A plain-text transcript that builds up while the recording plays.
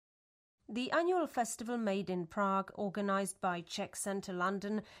The annual festival Made in Prague, organised by Czech Centre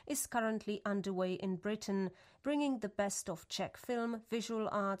London, is currently underway in Britain, bringing the best of Czech film, visual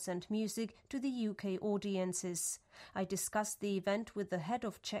arts and music to the UK audiences. I discussed the event with the head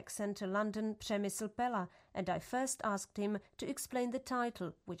of Czech Centre London, Přemysl Pela, and I first asked him to explain the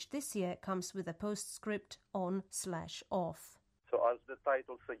title, which this year comes with a postscript on/off. So as the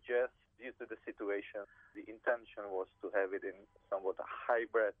title suggests, due to the situation, the intention was to have it in somewhat a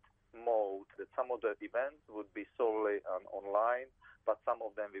hybrid mode, that some of the events would be solely online, but some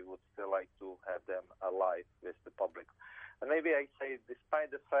of them we would still like to have them alive with the public. And maybe I say,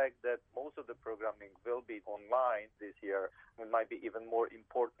 despite the fact that most of the programming will be online this year, it might be even more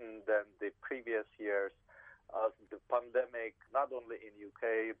important than the previous years, as the pandemic, not only in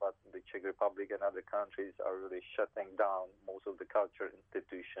UK, but in the Czech Republic and other countries, are really shutting down most of the culture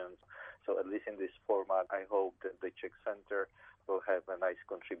institutions. So at least in this format, I hope that the Czech Centre will have a nice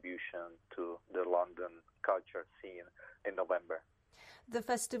contribution to the London culture scene in November. The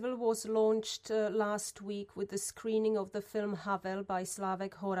festival was launched last week with the screening of the film Havel by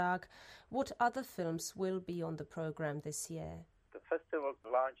Slávek Horák. What other films will be on the programme this year? The festival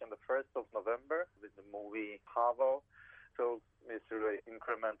launched on the 1st of November with the movie Havel. So it's really an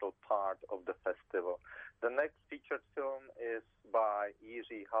incremental part of the festival. The next featured film is by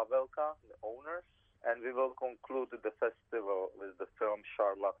Jiří Havelka, the owners. And we will conclude the festival with the film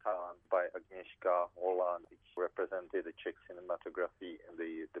Charlatan by Agnieszka Holland, which represented the Czech cinematography in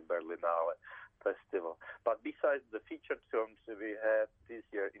the Berlinale Festival. But besides the featured films, we have this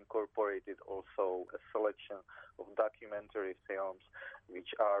year incorporated also a selection of documentary films which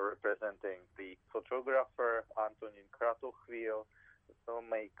are representing the photographer Antonín Kratochvíl, the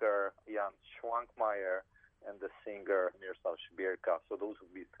filmmaker Jan Schwankmajer, and the singer Miroslav Šbírka. So those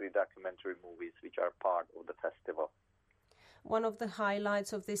would be three documentary movies which are part of the festival. One of the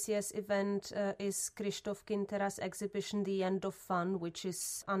highlights of this year's event is Krištof Kintera's exhibition The End of Fun, which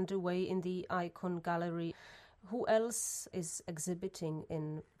is underway in the Icon Gallery. Who else is exhibiting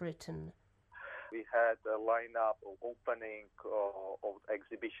in Britain? We had a lineup of opening of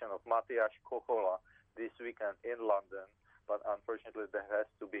exhibition of Matyáš Kohola this weekend in London, but unfortunately that has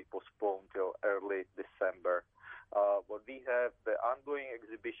to be postponed till early December. But we have the ongoing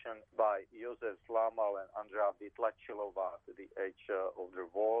exhibition by Josef Zlámal and Andrea Vytlačilová, To the Edge of the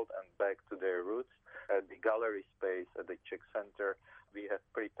World and Back to Their Roots, at the gallery space at the Czech Centre. We have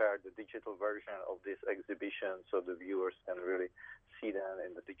prepared the digital version of this exhibition so the viewers can really see them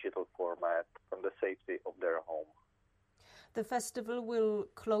in the digital format from the safety of their home. The festival will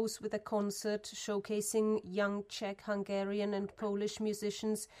close with a concert showcasing young Czech, Hungarian and Polish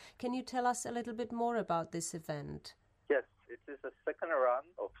musicians. Can you tell us a little bit more about this event? Yes, it is a second run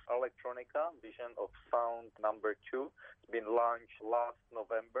of Electronica, Vision of Sound number 2. It's been launched last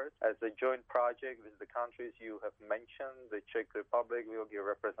November as a joint project with the countries you have mentioned. The Czech Republic will be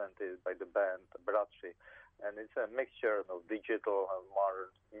represented by the band Bratři. And it's a mixture of digital and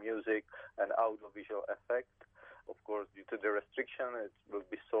modern music and audiovisual effects. Of course, due to the restriction, it will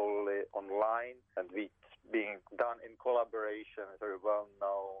be solely online, and it's being done in collaboration with a very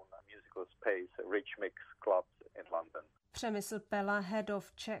well-known musical space, Rich Mix Clubs in London. Přemysl Pela, head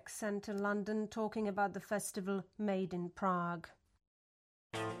of Czech Centre London, talking about the festival Made in Prague.